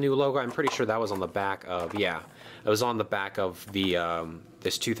Entertainment has a new logo. I'm pretty sure that was on the back of, yeah, it was on the back of the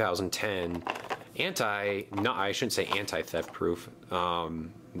this 2010 I shouldn't say anti-theft proof.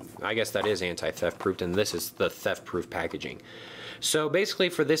 I guess that is anti-theft proof, and this is the theft proof packaging. So basically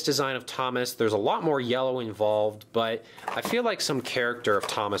for this design of Thomas, there's a lot more yellow involved, but I feel like some character of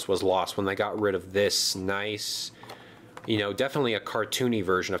Thomas was lost when they got rid of this nice, definitely a cartoony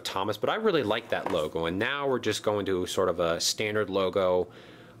version of Thomas, but I really like that logo, and now we're just going to sort of a standard logo.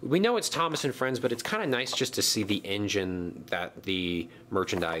 We know it's Thomas & Friends, but it's kind of nice just to see the engine that the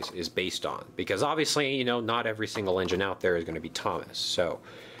merchandise is based on, because obviously, not every single engine out there is going to be Thomas. So,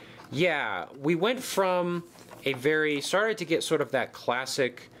 yeah, we went from started to get sort of that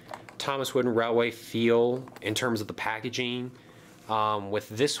classic Thomas Wooden Railway feel in terms of the packaging. With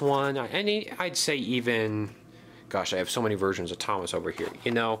this one, I'd say even, gosh, I have so many versions of Thomas over here.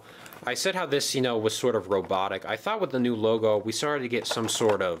 You know, I said how this, you know, was sort of robotic. I thought with the new logo, we started to get some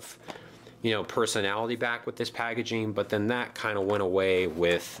sort of, you know, personality back with this packaging, but then that kind of went away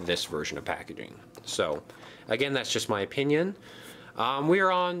with this version of packaging. So, again, that's just my opinion. We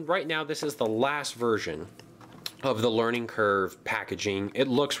are on, right now, this is the last version of the Learning Curve packaging. It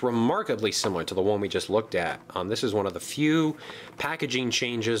looks remarkably similar to the one we just looked at. This is one of the few packaging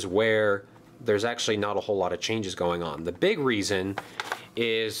changes where there's actually not a whole lot of changes going on. The big reason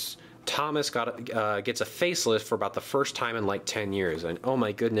is Thomas gets a facelift for about the first time in like 10 years, and oh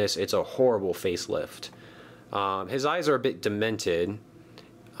my goodness, it's a horrible facelift. His eyes are a bit demented.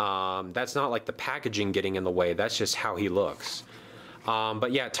 That's not like the packaging getting in the way, that's just how he looks.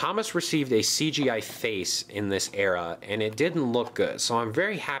 But yeah, Thomas received a CGI face in this era, and it didn't look good. So I'm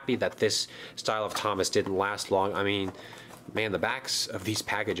very happy that this style of Thomas didn't last long. I mean, man, the backs of these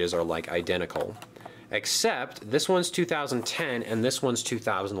packages are like identical. Except this one's 2010 and this one's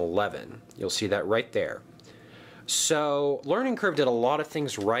 2011. You'll see that right there. So Learning Curve did a lot of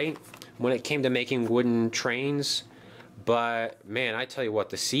things right when it came to making wooden trains. But man, I tell you what,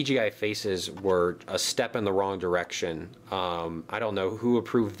 the CGI faces were a step in the wrong direction. I don't know who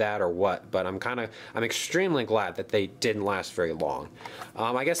approved that or what, but I'm extremely glad that they didn't last very long.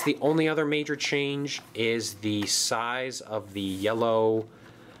 I guess the only other major change is the size of the yellow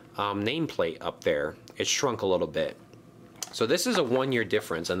nameplate up there. It shrunk a little bit. So this is a 1-year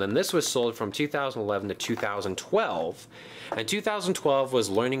difference, and then this was sold from 2011 to 2012, and 2012 was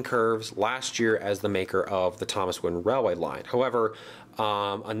Learning Curve's last year as the maker of the Thomas Wooden Railway line. However,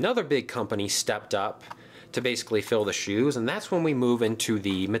 another big company stepped up to basically fill the shoes, and that's when we move into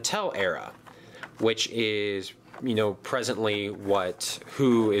the Mattel era, which is, you know, presently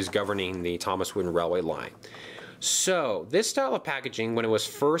who is governing the Thomas Wooden Railway line. So, this style of packaging, when it was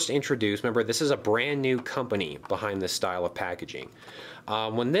first introduced, remember this is a brand new company behind this style of packaging.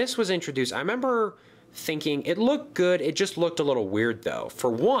 When this was introduced, I remember thinking it looked good, it just looked a little weird though. For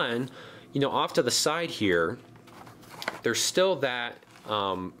one, you know, off to the side here, there's still that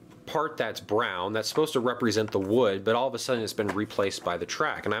part that's brown that's supposed to represent the wood, but all of a sudden it's been replaced by the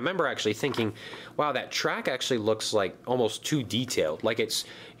track. And I remember actually thinking, wow, that track actually looks like almost too detailed. Like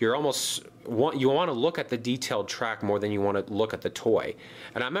you want to look at the detailed track more than you want to look at the toy.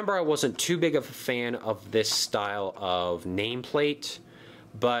 And I remember I wasn't too big of a fan of this style of nameplate,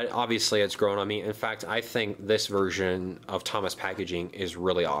 but obviously it's grown on me. In fact, I think this version of Thomas packaging is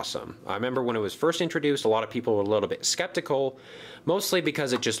really awesome. I remember when it was first introduced, a lot of people were a little bit skeptical, mostly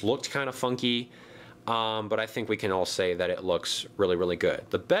because it just looked kind of funky, but I think we can all say that it looks really, really good.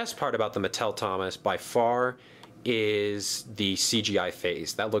 The best part about the Mattel Thomas, by far, is the CGI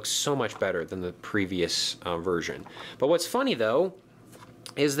face. That looks so much better than the previous version. But what's funny, though,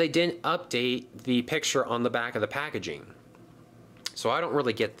 is they didn't update the picture on the back of the packaging. So I don't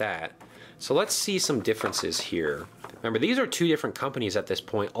really get that. So let's see some differences here. Remember, these are two different companies at this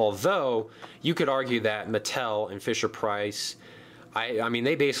point, although you could argue that Mattel and Fisher-Price, I mean,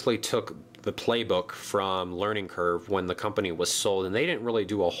 they basically took the playbook from Learning Curve when the company was sold, and they didn't really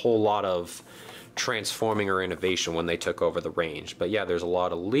do a whole lot of transforming or innovation when they took over the range. But yeah, there's a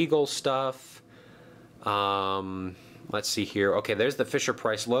lot of legal stuff. Let's see here. Okay, there's the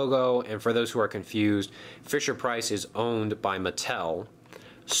Fisher-Price logo, and for those who are confused, Fisher-Price is owned by Mattel.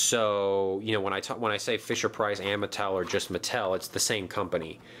 So, you know, when I say Fisher-Price and Mattel or just Mattel, it's the same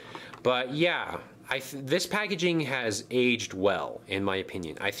company. But yeah, this packaging has aged well, in my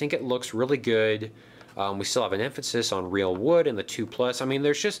opinion. I think it looks really good. We still have an emphasis on real wood in the 2+. I mean,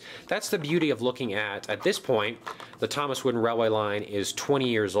 that's the beauty of looking at this point, the Thomas Wooden Railway line is 20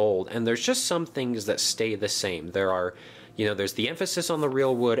 years old, and there's just some things that stay the same. There's the emphasis on the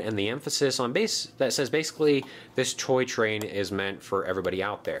real wood and the emphasis on that says basically this toy train is meant for everybody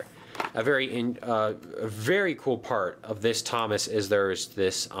out there. A very cool part of this Thomas is there's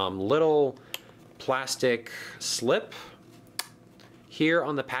this little plastic slip here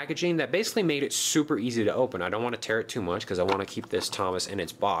on the packaging that basically made it super easy to open. I don't want to tear it too much because I want to keep this Thomas in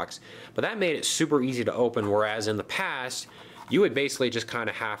its box, but that made it super easy to open, whereas in the past you would basically just kind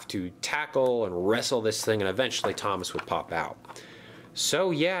of have to tackle and wrestle this thing, and eventually Thomas would pop out.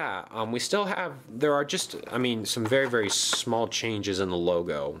 So yeah, there are just, I mean, some very, very small changes in the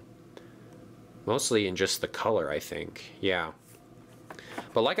logo, mostly in just the color, I think. Yeah,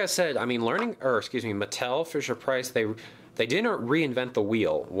 but like I said, I mean, Mattel, Fisher-Price, they didn't reinvent the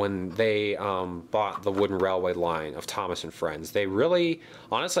wheel when they bought the Wooden Railway line of Thomas and Friends. They really,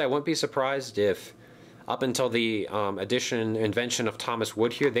 honestly, I wouldn't be surprised if Up until the invention of Thomas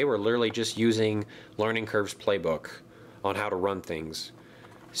Wood here, they were literally just using Learning Curve's playbook on how to run things.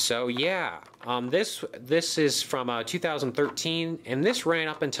 So yeah, this is from 2013, and this ran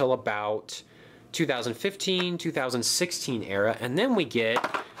up until about 2015, 2016 era, and then we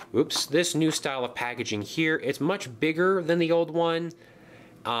get, oops, this new style of packaging here. It's much bigger than the old one,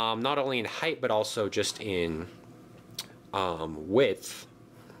 not only in height but also just in width.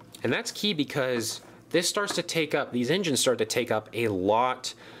 And that's key because this starts to take up, these engines start to take up a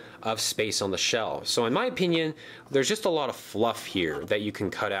lot of space on the shelf. So in my opinion, there's just a lot of fluff here that you can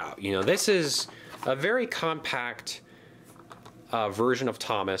cut out. You know, this is a very compact version of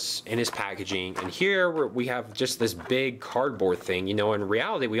Thomas in his packaging, and here we have just this big cardboard thing. You know, in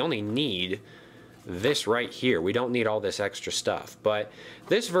reality, we only need this right here. We don't need all this extra stuff. But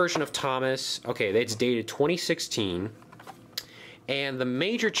this version of Thomas, okay, it's dated 2016. And the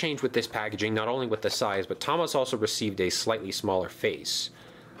major change with this packaging, not only with the size, but Thomas also received a slightly smaller face.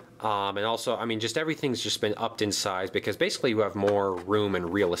 And also, I mean, just everything's just been upped in size because basically you have more room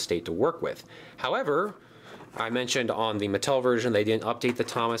and real estate to work with. However, I mentioned on the Mattel version they didn't update the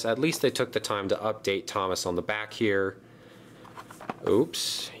Thomas. At least they took the time to update Thomas on the back here.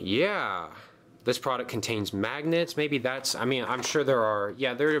 Oops. Yeah. This product contains magnets. Maybe that's, I mean, I'm sure there are,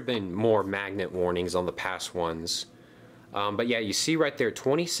 yeah, there have been more magnet warnings on the past ones. But yeah, you see right there,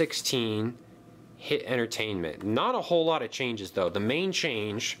 2016 Hit Entertainment. Not a whole lot of changes though. The main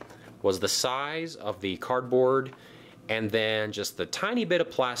change was the size of the cardboard and then just the tiny bit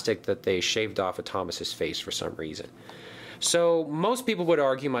of plastic that they shaved off of Thomas's face for some reason. So most people would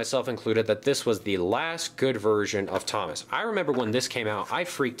argue, myself included, that this was the last good version of Thomas. I remember when this came out, I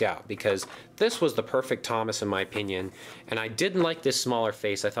freaked out because this was the perfect Thomas in my opinion, and I didn't like this smaller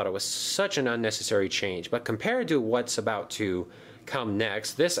face. I thought it was such an unnecessary change, but compared to what's about to come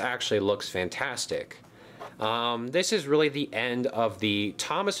next, this actually looks fantastic. This is really the end of the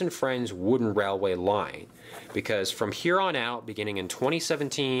Thomas & Friends Wooden Railway line, because from here on out, beginning in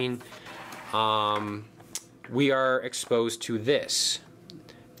 2017, we are exposed to this.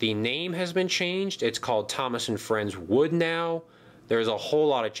 The name has been changed. It's called Thomas & Friends Wood now. There's a whole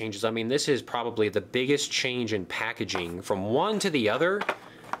lot of changes. I mean, this is probably the biggest change in packaging from one to the other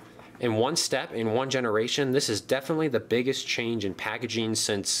in one step, in one generation. This is definitely the biggest change in packaging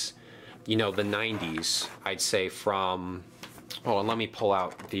since, you know, the 90s, I'd say. From, hold on, let me pull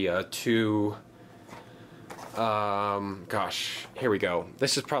out the two, gosh, here we go.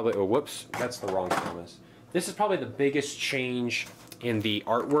 This is probably, oh, whoops, that's the wrong Thomas. This is probably the biggest change in the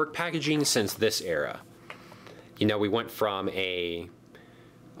artwork packaging since this era. You know, we went from a,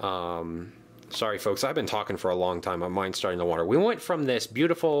 sorry folks, I've been talking for a long time, my mind's starting to wander. We went from this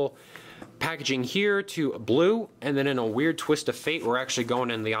beautiful packaging here to blue, and then in a weird twist of fate, we're actually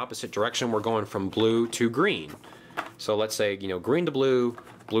going in the opposite direction. We're going from blue to green. So let's say, you know, green to blue,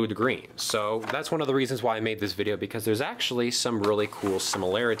 blue to green. So that's one of the reasons why I made this video, because there's actually some really cool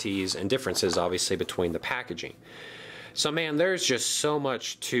similarities and differences obviously between the packaging. So man, there's just so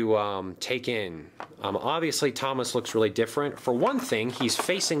much to take in. Obviously Thomas looks really different. For one thing, he's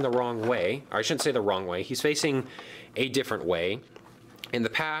facing the wrong way, or I shouldn't say the wrong way, he's facing a different way. In the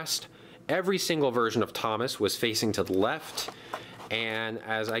past, every single version of Thomas was facing to the left, and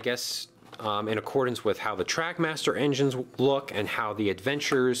as I guess in accordance with how the Trackmaster engines look and how the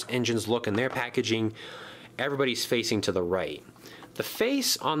Adventures engines look in their packaging, everybody's facing to the right. The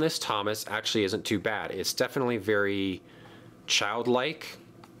face on this Thomas actually isn't too bad. It's definitely very childlike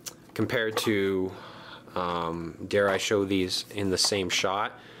compared to, dare I show these in the same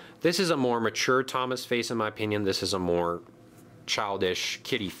shot. This is a more mature Thomas face in my opinion. This is a more childish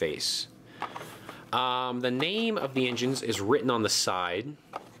kitty face. The name of the engines is written on the side,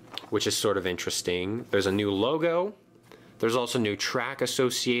 which is sort of interesting. There's a new logo. There's also new track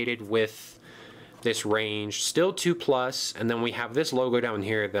associated with this range, still 2+, and then we have this logo down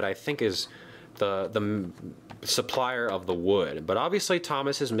here that I think is the supplier of the wood. But obviously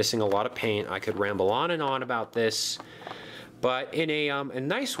Thomas is missing a lot of paint. I could ramble on and on about this, but in a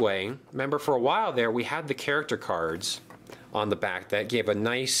nice way. Remember, for a while there we had the character cards on the back that gave a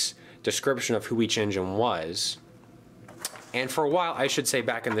nice description of who each engine was. And for a while, I should say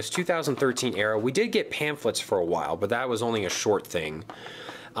back in this 2013 era, we did get pamphlets for a while, but that was only a short thing.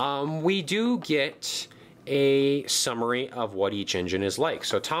 We do get a summary of what each engine is like.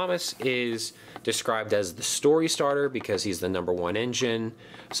 So Thomas is described as the story starter because he's the #1 engine.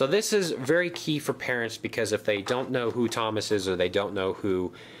 So this is very key for parents, because if they don't know who Thomas is, or they don't know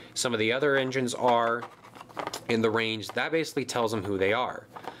who some of the other engines are in the range, that basically tells them who they are.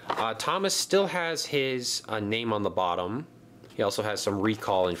 Thomas still has his name on the bottom. He also has some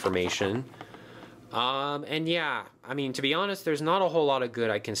recall information. And yeah, I mean, to be honest, there's not a whole lot of good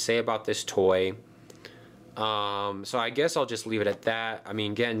I can say about this toy. So I guess I'll just leave it at that. I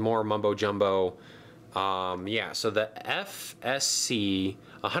mean, again, more mumbo jumbo. Yeah, so the FSC,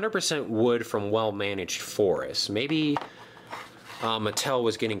 100% wood from well-managed forests. Maybe Mattel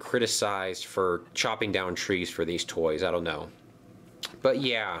was getting criticized for chopping down trees for these toys. I don't know. But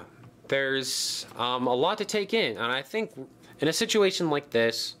yeah, there's a lot to take in. And I think in a situation like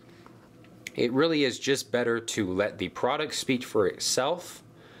this, it really is just better to let the product speak for itself.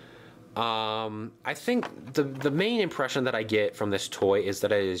 I think the main impression that I get from this toy is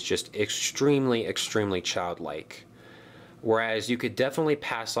that it is just extremely, extremely childlike. Whereas you could definitely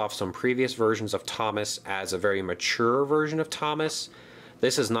pass off some previous versions of Thomas as a very mature version of Thomas.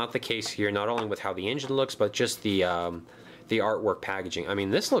 This is not the case here, not only with how the engine looks, but just the artwork packaging. I mean,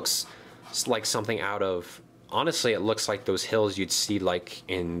 this looks like something out of, honestly, it looks like those hills you'd see like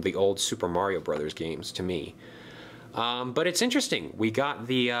in the old Super Mario Brothers games to me. But it's interesting. We got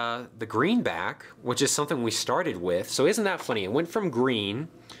the green back, which is something we started with. So isn't that funny? It went from green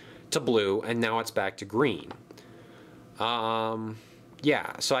to blue, and now it's back to green.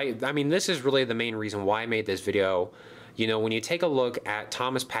 Yeah, so I mean, this is really the main reason why I made this video. You know, when you take a look at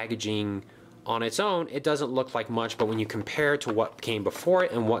Thomas packaging on its own, it doesn't look like much, but when you compare it to what came before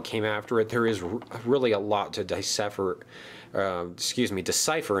it and what came after it, there is really a lot to decipher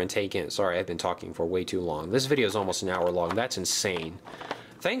and take in. Sorry, I've been talking for way too long. This video is almost an hour long. That's insane.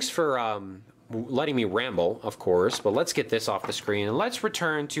 Thanks for letting me ramble, of course, but let's get this off the screen and let's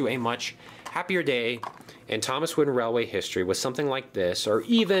return to a much happier day in Thomas Wooden Railway history with something like this, or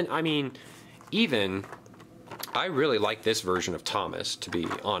even, I mean, I really like this version of Thomas, to be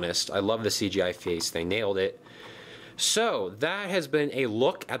honest. I love the CGI face. They nailed it. So that has been a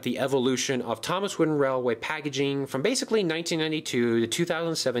look at the evolution of Thomas Wooden Railway packaging from basically 1992 to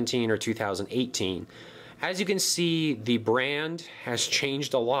 2017 or 2018. As you can see, the brand has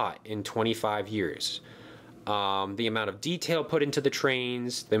changed a lot in 25 years. The amount of detail put into the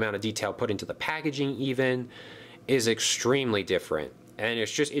trains, the amount of detail put into the packaging even, is extremely different. And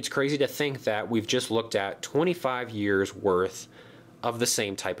it's crazy to think that we've just looked at 25 years worth of the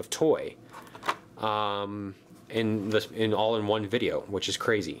same type of toy. In all in one video, which is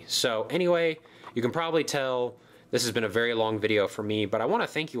crazy. So anyway, you can probably tell this has been a very long video for me, but I want to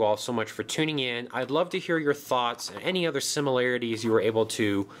thank you all so much for tuning in. I'd love to hear your thoughts and any other similarities you were able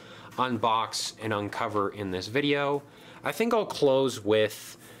to unbox and uncover in this video. I think I'll close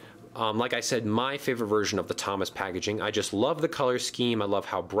with, like I said, my favorite version of the Thomas packaging. I just love the color scheme. I love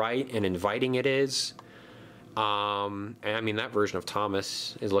how bright and inviting it is. And I mean, that version of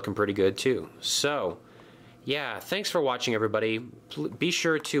Thomas is looking pretty good too. So yeah, thanks for watching, everybody. Be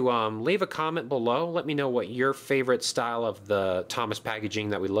sure to leave a comment below. Let me know what your favorite style of the Thomas packaging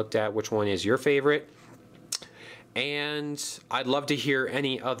that we looked at, which one is your favorite. And I'd love to hear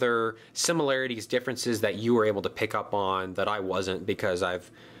any other similarities, differences that you were able to pick up on that I wasn't, because I've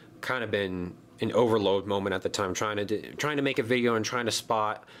kind of been in overload moment at the time, trying to make a video and trying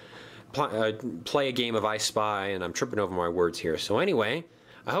to play a game of I Spy, and I'm tripping over my words here. So anyway,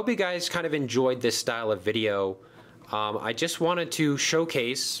 I hope you guys kind of enjoyed this style of video. I just wanted to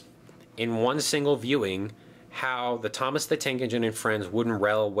showcase in one single viewing how the Thomas the Tank Engine and Friends Wooden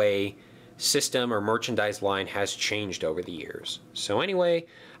Railway system or merchandise line has changed over the years. So anyway,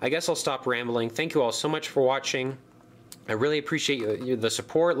 I guess I'll stop rambling. Thank you all so much for watching. I really appreciate the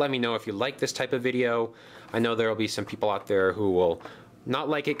support. Let me know if you like this type of video. I know there will be some people out there who will not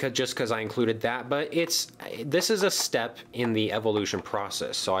like it just because I included that, but this is a step in the evolution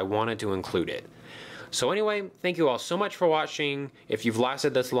process, so I wanted to include it. So anyway, thank you all so much for watching. If you've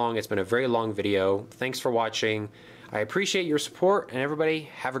lasted this long, it's been a very long video. Thanks for watching. I appreciate your support, and everybody,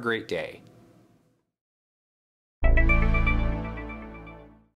 have a great day.